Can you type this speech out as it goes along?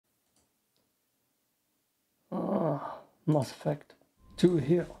Mass Effect 2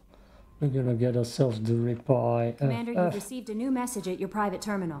 here. We're gonna get ourselves the reply. Commander, you've received a new message at your private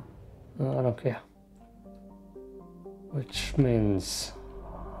terminal. I don't care. Which means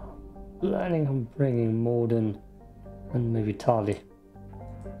planning on bringing Mordin and maybe Tali.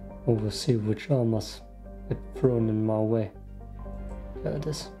 We'll see which armors get thrown in my way. There it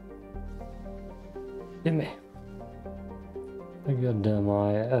is. Gimme. I got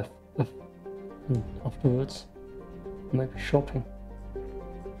my F and afterwards maybe shopping.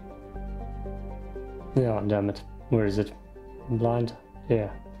 Yeah, damn it. Where is it? I'm blind? Yeah.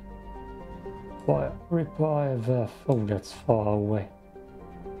 Reply of F. Oh, that's far away.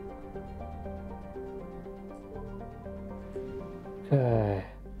 Okay.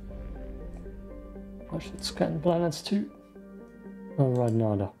 I should scan planets too. Not right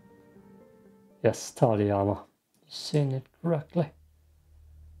now though. Yes, Tali armor. You've seen it correctly.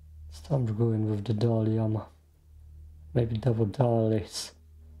 It's time to go in with the Tali armor. Maybe double Talis.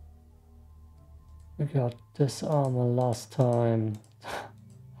 We got this armor last time.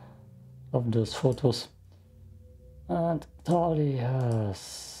 Love those photos. And Tali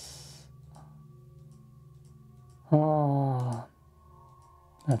has...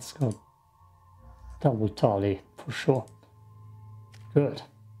 let's go double Tali for sure. Good.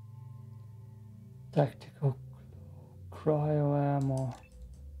 Tactical cryo ammo.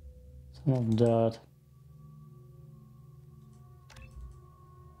 Some of that.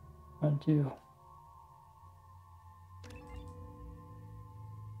 And you.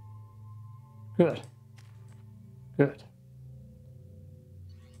 Good. Good.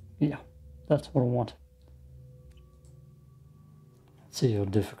 Yeah, that's what I want. Let's see how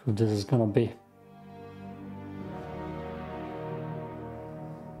difficult this is gonna be.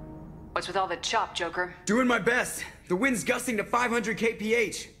 What's with all the chop, Joker? Doing my best. The wind's gusting to 500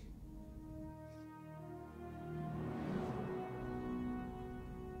 kph.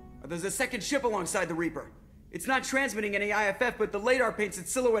 There's a second ship alongside the Reaper. It's not transmitting any IFF, but the radar paints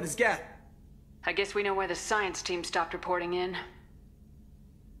its silhouette as Geth. I guess we know why the science team stopped reporting in.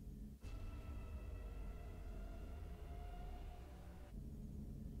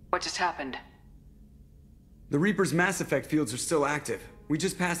 What just happened? The Reaper's Mass Effect fields are still active. We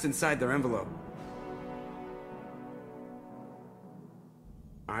just passed inside their envelope.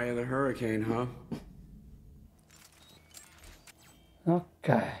 Eye of the Hurricane, huh?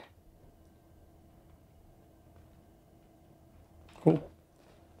 Okay. Cool.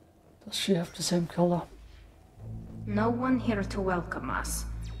 Does she have the same color? No one here to welcome us.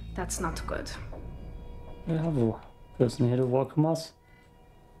 That's not good. We have a person here to welcome us.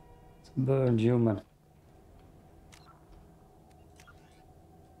 It's a burned human.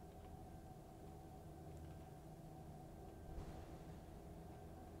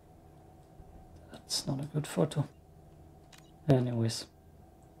 That's not a good photo. Anyways.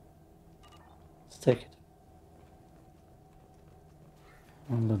 Let's take it.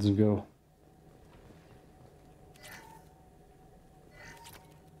 And let's go.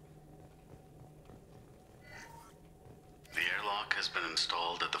 The airlock has been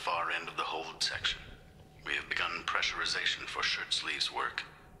installed at the far end of the hold section. We have begun pressurization for shirt sleeves work.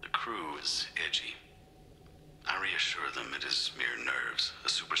 The crew is edgy. I reassure them it is mere nerves, a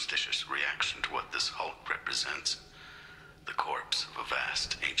superstitious reaction to what this hulk represents. The corpse of a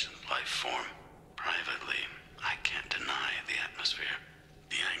vast ancient life form. Privately, I can't deny the atmosphere.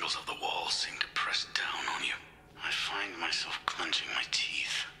 The angles of the walls seem to press down on you. I find myself clenching my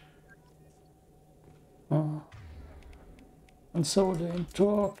teeth. And so the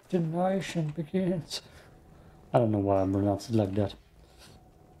indoctrination begins. I don't know why I'm pronouncing it like that.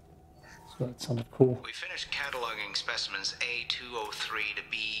 So that sounded cool. We finished cataloging specimens A203 to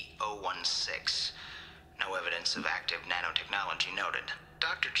B016. No evidence of active nanotechnology noted.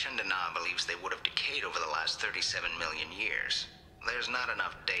 Dr. Chandana believes they would have decayed over the last 37 million years. There's not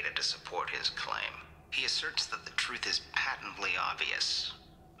enough data to support his claim. He asserts that the truth is patently obvious.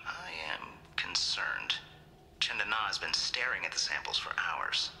 I am concerned. Chandana has been staring at the samples for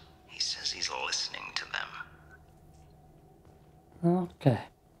hours. He says he's listening to them. Okay.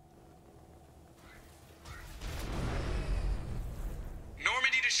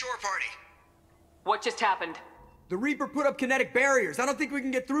 Normandy to shore party. What just happened? The Reaper put up kinetic barriers. I don't think we can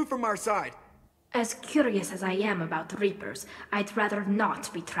get through from our side. As curious as I am about the Reapers, I'd rather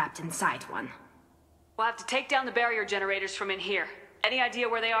not be trapped inside one. We'll have to take down the barrier generators from in here. Any idea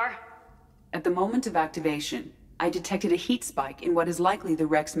where they are? At the moment of activation, I detected a heat spike in what is likely the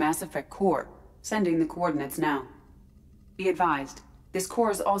Rex Mass Effect core, sending the coordinates now. Be advised, this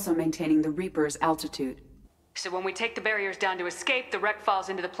core is also maintaining the Reaper's altitude. So when we take the barriers down to escape, the wreck falls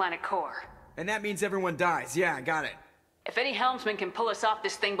into the planet core. And that means everyone dies. Yeah, I got it. If any helmsman can pull us off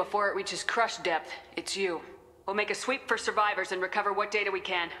this thing before it reaches crush depth, it's you. We'll make a sweep for survivors and recover what data we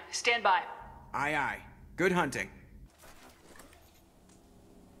can. Stand by. Aye, aye. Good hunting.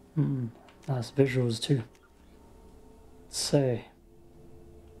 Nice visuals too. Say.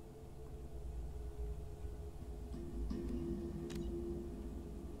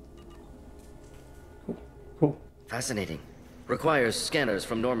 Cool. Fascinating. Requires scanners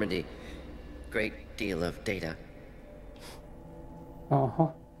from Normandy. Great deal of data. Uh-huh.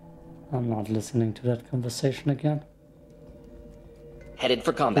 I'm not listening to that conversation again. Headed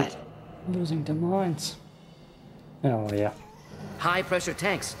for combat. Losing their minds. Oh, yeah. High-pressure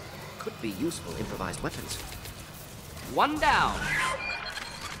tanks. Could be useful improvised weapons. One down.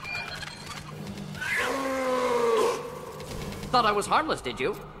 Thought I was harmless, did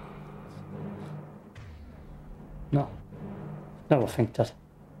you? No. Never think that.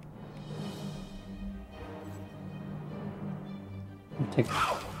 I think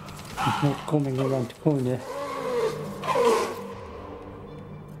it's not coming around the corner.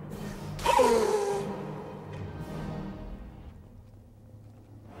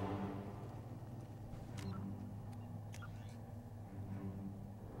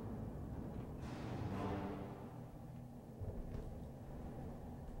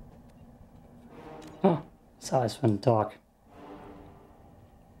 Oh, his eyes went dark.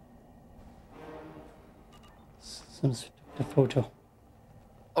 Since we took the photo.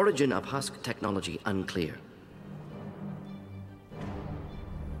 Origin of husk technology unclear.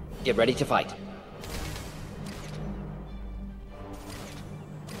 Get ready to fight.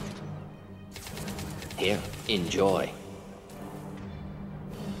 Here, enjoy.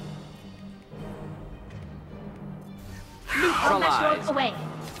 Neutralize. Away.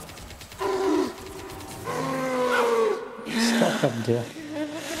 Stuck up there.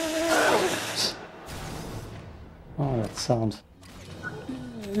 Oh, that sound.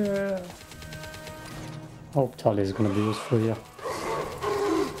 Yeah. Hope Tali is gonna be useful here.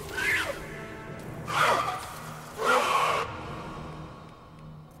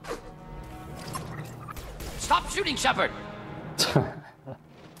 Stop shooting, Shepard!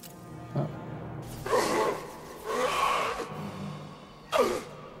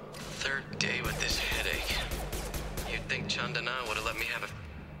 Third day with this headache. You'd think Chandana would have let me have a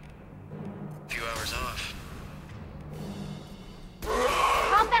few hours off.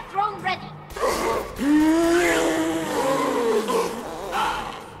 Combat drone ready.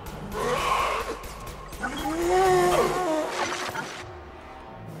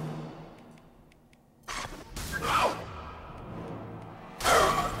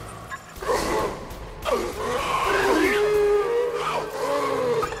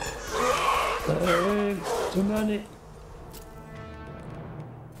 Too many.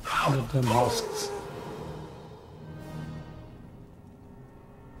 Let them husks.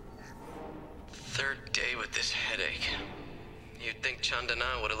 Third day with this headache. You'd think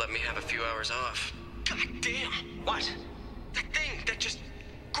Chandana would have let me have a few hours off. God damn! What? That thing, that just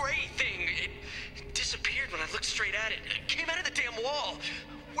gray thing, it disappeared when I looked straight at it. It came out of the damn wall,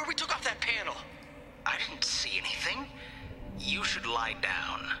 where we took off that panel. I didn't see anything. You should lie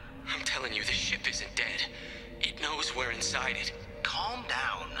down. I'm telling you, this ship isn't dead. It knows we're inside it. Calm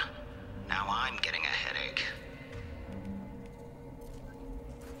down. Now I'm getting a headache.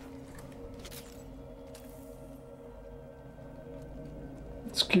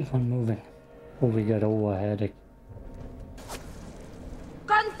 Let's keep on moving before we get over a headache.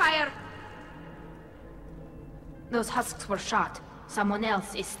 Gunfire! Those husks were shot. Someone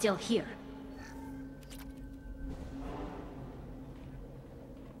else is still here.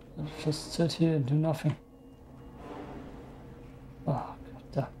 Let's just sit here and do nothing. Oh, god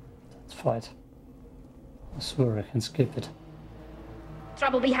damn. That's fight. I swear I can skip it.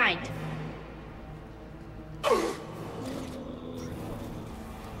 Trouble behind.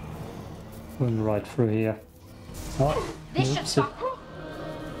 Going right through here. Oh, This should stop. Please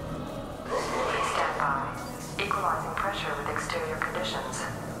stand by. Equalizing pressure with exterior conditions.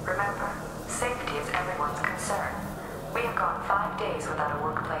 Remember, safety is everyone's concern. We have gone 5 days without a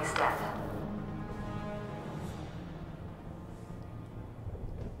workplace death.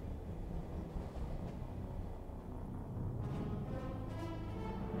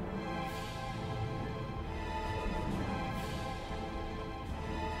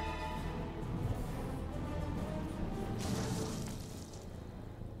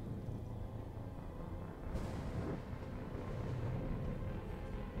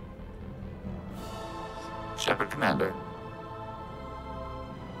 Shepard, Commander.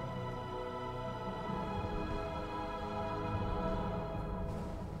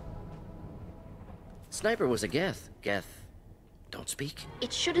 sniper was a Geth. Geth don't speak.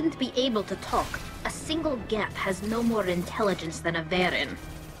 It shouldn't be able to talk. A single Geth has no more intelligence than a Varen.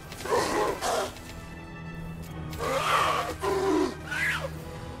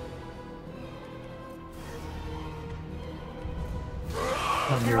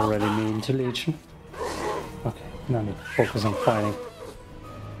 I'm already mean to Legion. Okay, now I need to focus on fighting.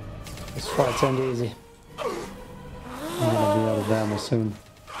 This fights ain't easy. I'm gonna be out of ammo soon.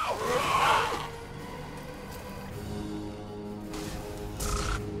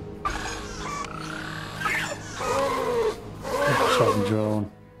 Shot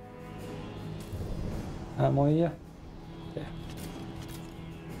drone. Ammo here? Yeah.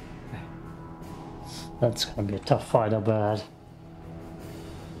 Okay. That's gonna be a tough fight up ahead.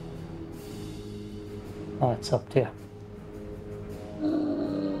 Oh, it's up there.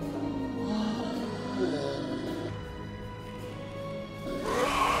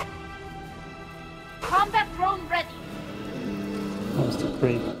 Combat drone ready. Where's the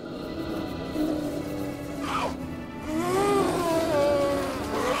creep?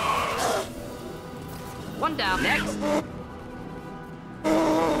 One down. Next.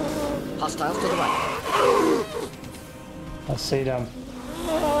 Hostiles to the right. I see them.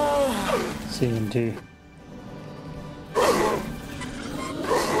 See them too.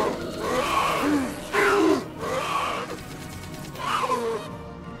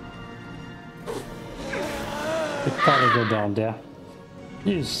 They probably go down there.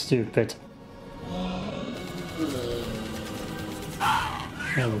 You stupid.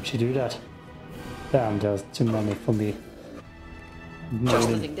 Why would you do that? Damn, there's too many for me. Just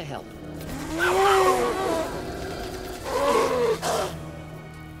the thing to help.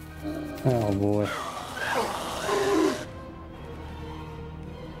 Oh boy.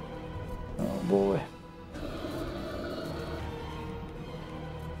 Oh boy.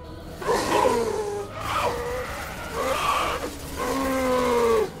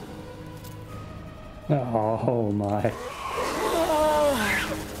 Oh my.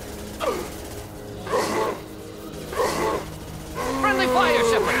 Friendly fire,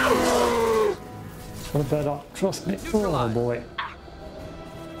 Shepard! What about trust me? Oh boy.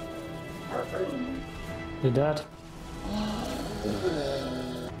 You dead?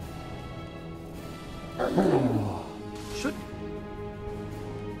 Oh. Should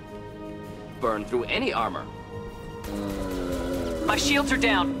burn through any armor. My shields are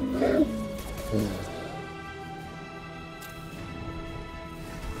down.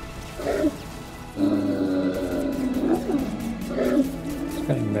 It's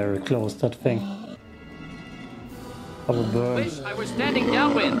getting very close, that thing. I will burn. Wish I were standing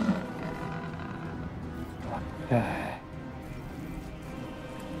downwind.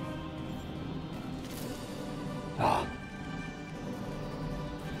 Ah.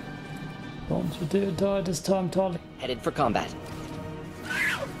 Don't you dare die this time, Tali. Headed for combat.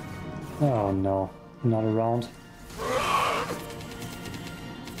 Oh no, not around.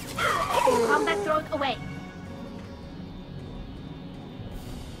 Combat drone away.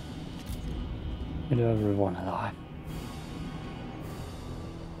 Get everyone alive.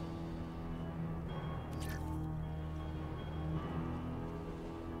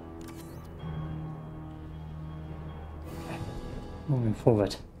 Okay. Moving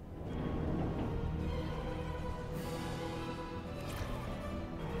forward.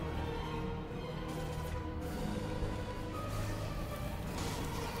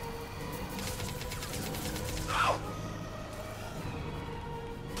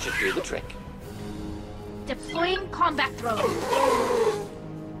 Should do the trick. Deploying combat drone.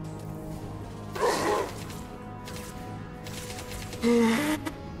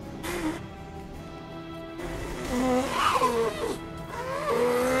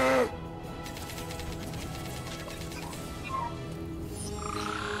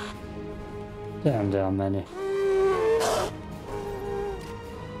 Damn, there are many.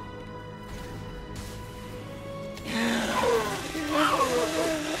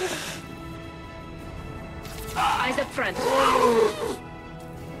 Eyes up front.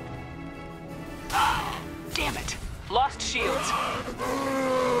 Damn it! Lost shields.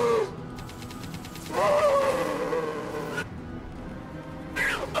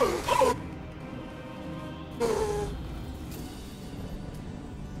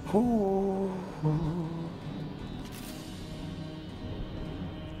 Oh,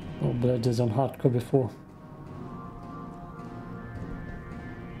 but is on hardcore before.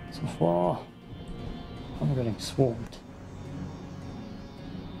 So far, I'm getting swarmed.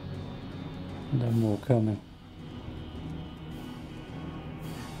 And there are more coming.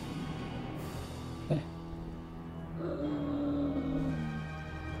 Okay.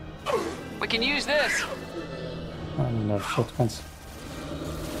 We can use this. I don't have shotguns.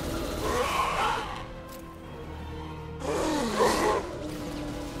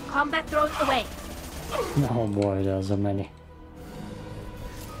 Combat drones away. Oh boy, there's so many.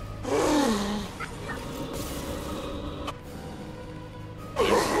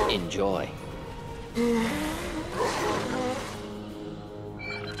 Enjoy.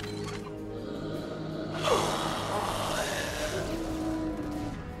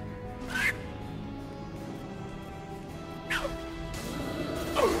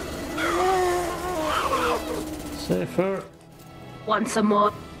 Safer. Want some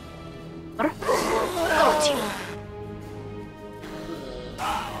more? Got you.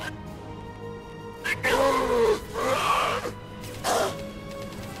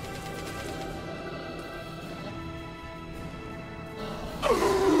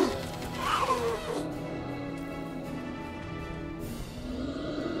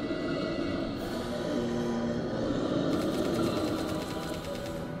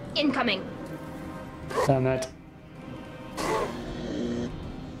 Incoming. Damn it.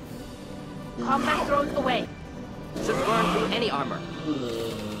 Combat drones away. Should burn through any armor.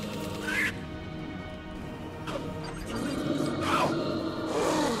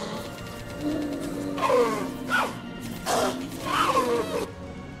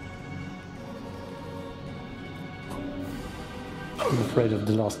 I'm afraid of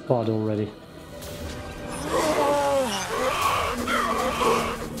the last part already.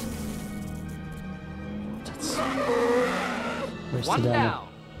 That's wasted One ammo. down.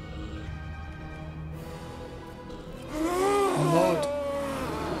 Unload.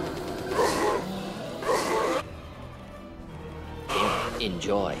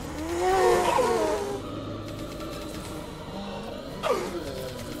 Enjoy.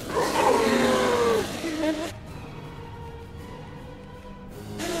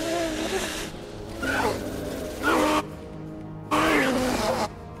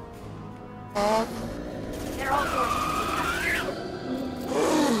 They're all yours.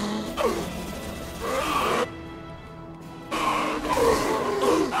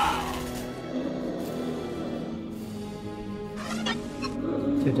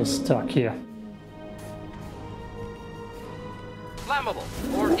 Dude is stuck here. Flammable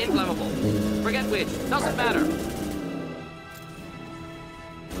or inflammable. Forget which. Doesn't matter.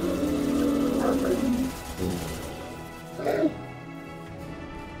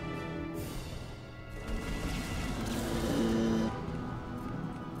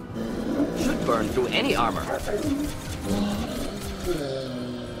 Should burn through any armor.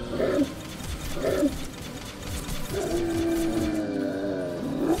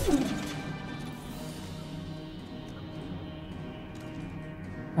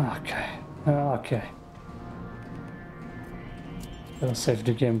 Okay. Better save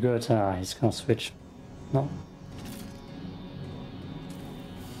the game good. Ah, he's gonna switch. No.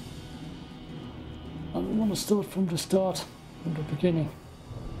 I don't want to start from the start, from the beginning.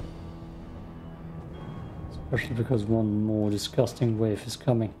 Especially because one more disgusting wave is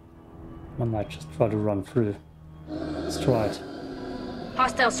coming. I might just try to run through. Let's try it.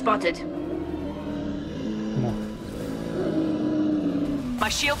 Hostile spotted. No. My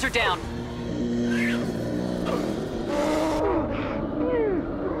shields are down.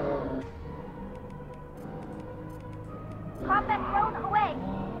 Combat drone away.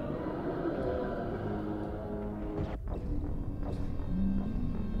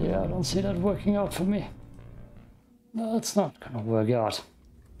 Yeah, I don't see that working out for me. No, it's not gonna work out.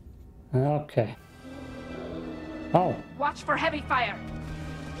 Okay. Oh, Watch for heavy fire.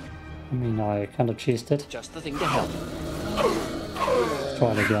 I mean, I kinda cheesed it. Just the thing to help. Let's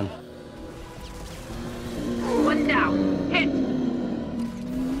try it again. One down. Hit.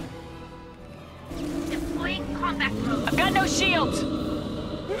 Deploying combat drone. I've got no shields.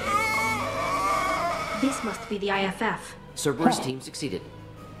 This must be the IFF. Cerberus team succeeded.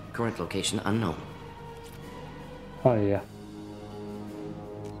 Current location unknown. Oh yeah.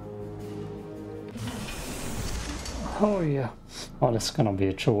 Oh yeah. Oh, this is gonna be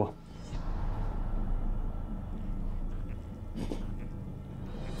a chore.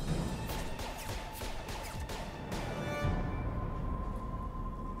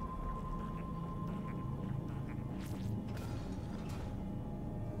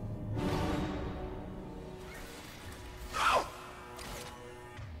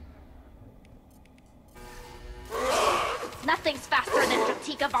 Nothing's faster than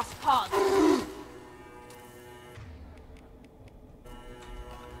Jatika Voss Pod.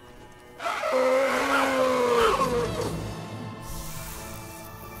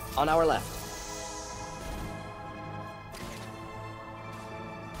 On our left.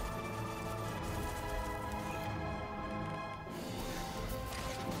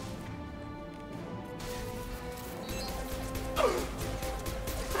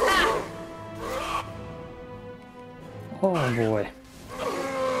 Oh boy.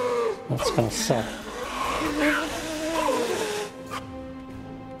 That's gonna suck.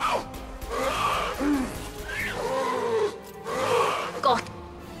 Got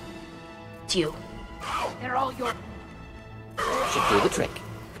you. They're all your... Should do the trick.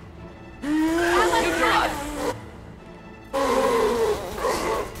 Neutralize!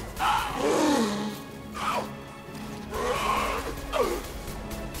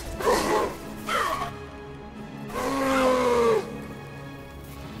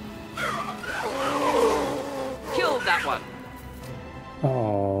 Killed that one.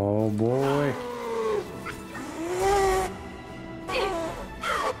 Oh boy.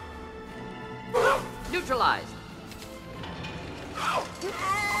 Neutralized.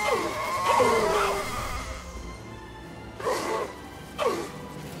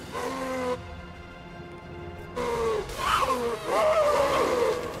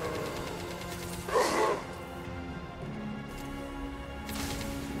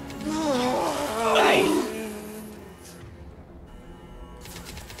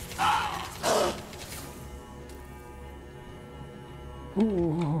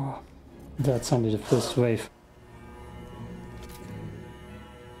 Ooh, that's only the first wave.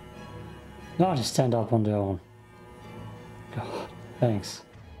 Now they stand up on their own. God, thanks.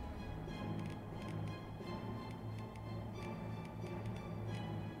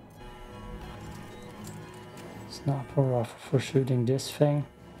 Sniper rifle for shooting this thing.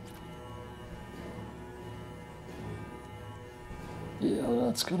 Yeah,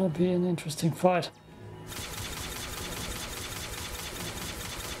 that's gonna be an interesting fight.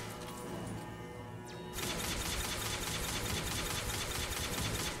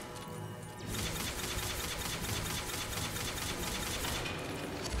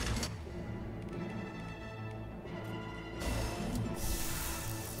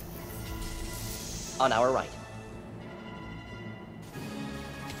 On our right.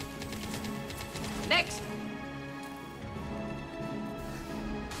 Next!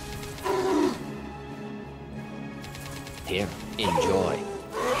 Here, enjoy.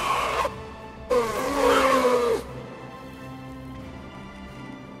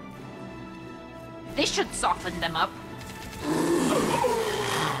 This should soften them up.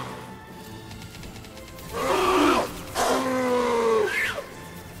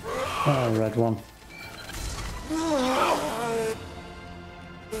 Oh, red one.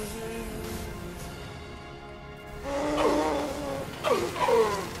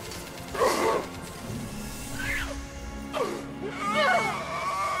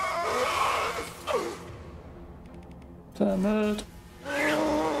 Damn it.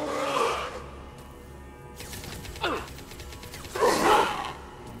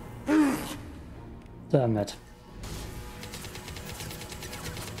 Damn it.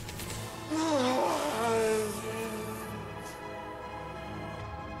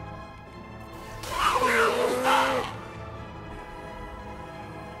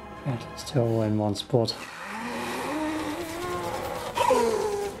 At least they're all in one spot.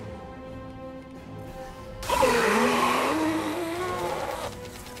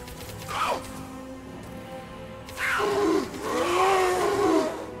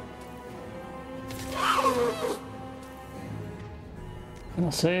 Can I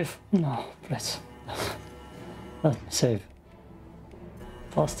save? No, please. Let me save.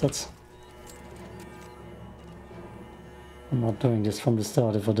 Bastards. I'm not doing this from the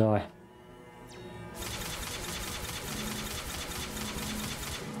start if I die.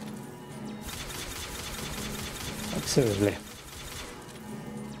 Like seriously.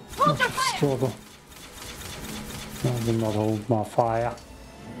 Not a struggle. I will not hold my fire.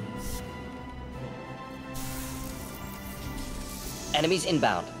 Enemies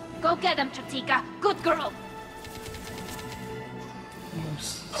inbound. Go get them, Chatika. Good girl.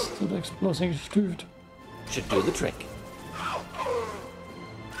 Still exploding stuft. Should do the trick.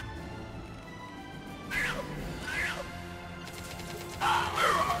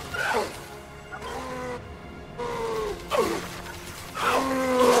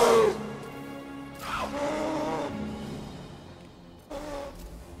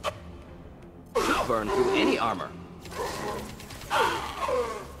 Should burn through any armor.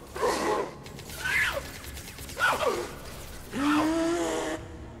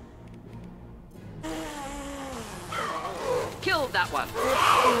 Killed that one.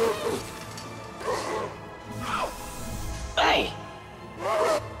 Hey!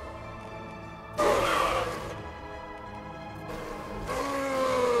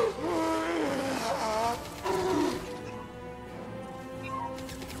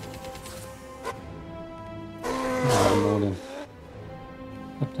 Mordin.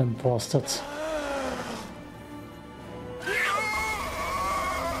 But them bastards.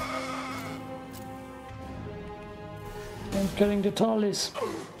 I'm killing the Talis.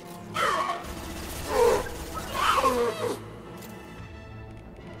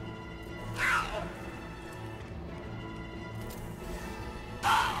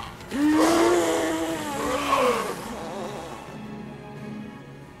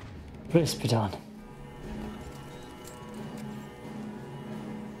 Please be done.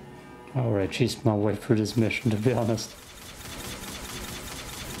 I already cheesed my way through this mission, to be honest.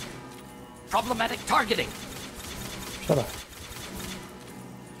 Problematic targeting. Shut up.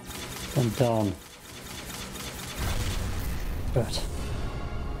 And down. Good.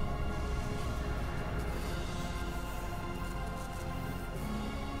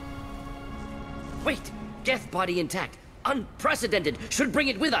 Wait! Death body intact. Unprecedented. Should bring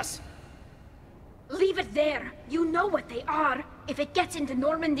it with us. Leave it there. You know what they are. If it gets into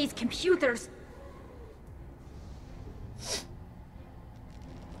Normandy's computers...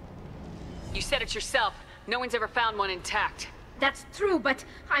 You said it yourself. No one's ever found one intact. That's true, but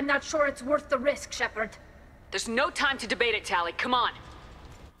I'm not sure it's worth the risk, Shepard. There's no time to debate it, Tali. Come on.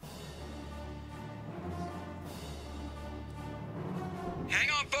 Hang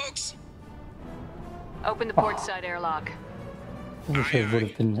on, folks. Open the port side airlock. I wish it would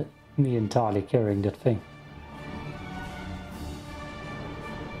have been me and Tali carrying that thing.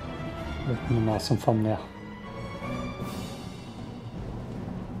 Would have been an awesome thumbnail.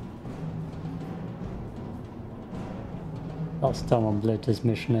 Last time I played this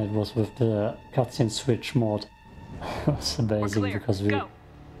mission, it was with the cutscene switch mod. It was amazing because we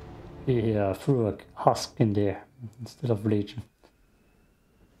threw a husk in there instead of Legion.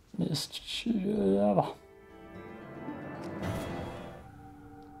 Oh.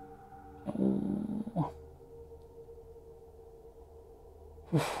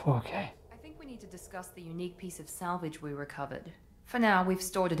 Okay. I think we need to discuss the unique piece of salvage we recovered. For now, we've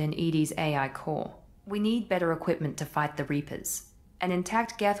stored it in Edie's AI core. We need better equipment to fight the Reapers. An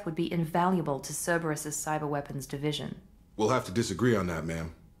intact Geth would be invaluable to Cerberus's cyber weapons division. We'll have to disagree on that,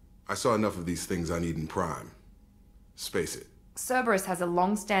 ma'am. I saw enough of these things on Eden Prime. Space it. Cerberus has a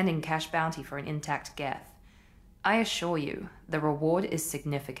long-standing cash bounty for an intact Geth. I assure you, the reward is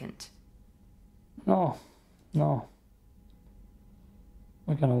significant. No.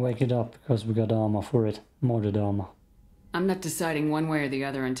 We're gonna wake it up because we got armor for it. Modded armor. I'm not deciding one way or the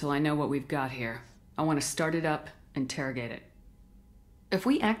other until I know what we've got here. I want to start it up, interrogate it. If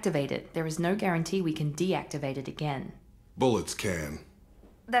we activate it, there is no guarantee we can deactivate it again. Bullets can.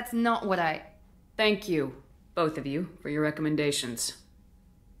 That's not what I... Thank you, both of you, for your recommendations.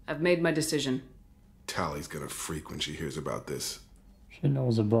 I've made my decision. Tali's gonna freak when she hears about this. She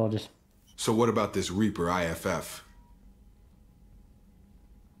knows about it. So what about this Reaper IFF?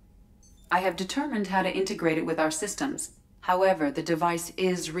 I have determined how to integrate it with our systems. However, the device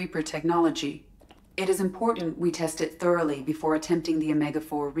is Reaper technology. It is important we test it thoroughly before attempting the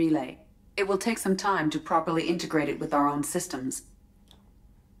Omega-4 relay. It will take some time to properly integrate it with our own systems.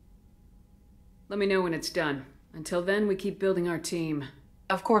 Let me know when it's done. Until then, we keep building our team.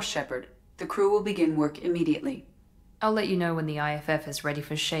 Of course, Shepard. The crew will begin work immediately. I'll let you know when the IFF is ready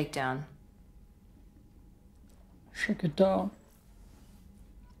for shakedown. Shake it down.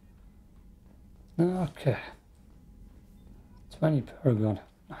 Okay. 20 Paragon.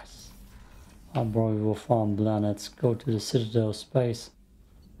 Nice. Armory will farm planets, go to the Citadel space,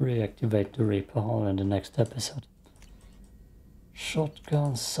 reactivate the Reaper all in the next episode.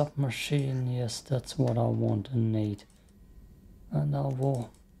 Shotgun, submachine, yes, that's what I want and need. And I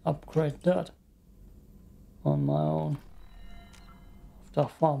will upgrade that on my own after I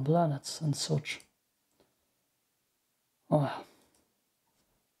farm planets and such. Oh,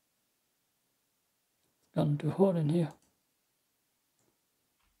 it's gonna do hot in here.